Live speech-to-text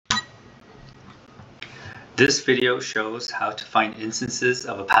This video shows how to find instances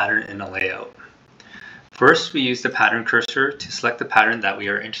of a pattern in a layout. First, we use the pattern cursor to select the pattern that we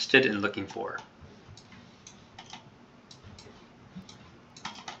are interested in looking for.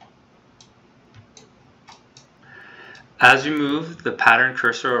 As we move the pattern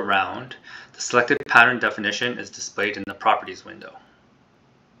cursor around, the selected pattern definition is displayed in the Properties window.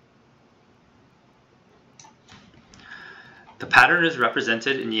 The pattern is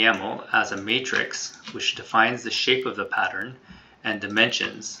represented in YAML as a matrix, which defines the shape of the pattern, and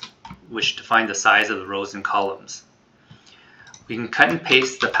dimensions, which define the size of the rows and columns. We can cut and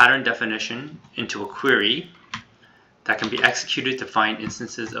paste the pattern definition into a query that can be executed to find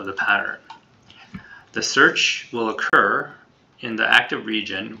instances of the pattern. The search will occur in the active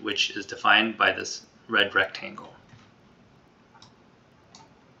region, which is defined by this red rectangle.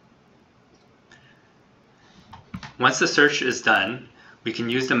 Once the search is done, we can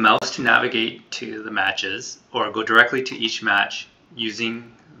use the mouse to navigate to the matches or go directly to each match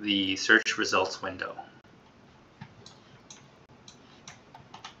using the search results window.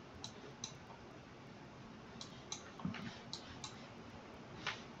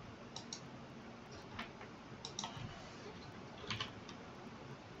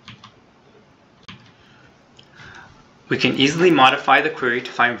 We can easily modify the query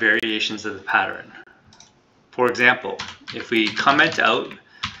to find variations of the pattern. For example, if we comment out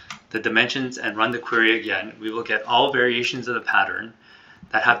the dimensions and run the query again, we will get all variations of the pattern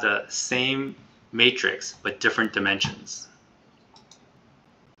that have the same matrix but different dimensions.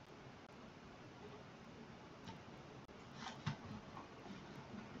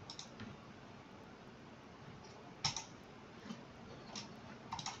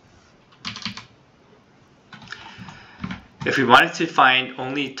 If we wanted to find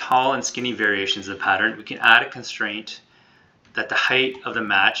only tall and skinny variations of the pattern, we can add a constraint that the height of the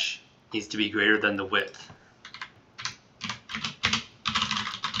match needs to be greater than the width.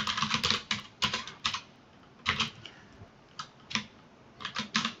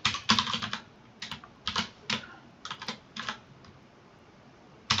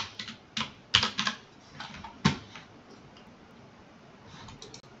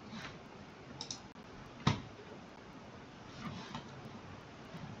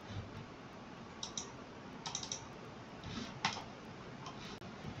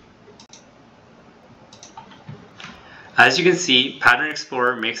 As you can see,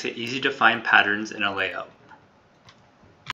 PatternExplorer makes it easy to find patterns in a layout.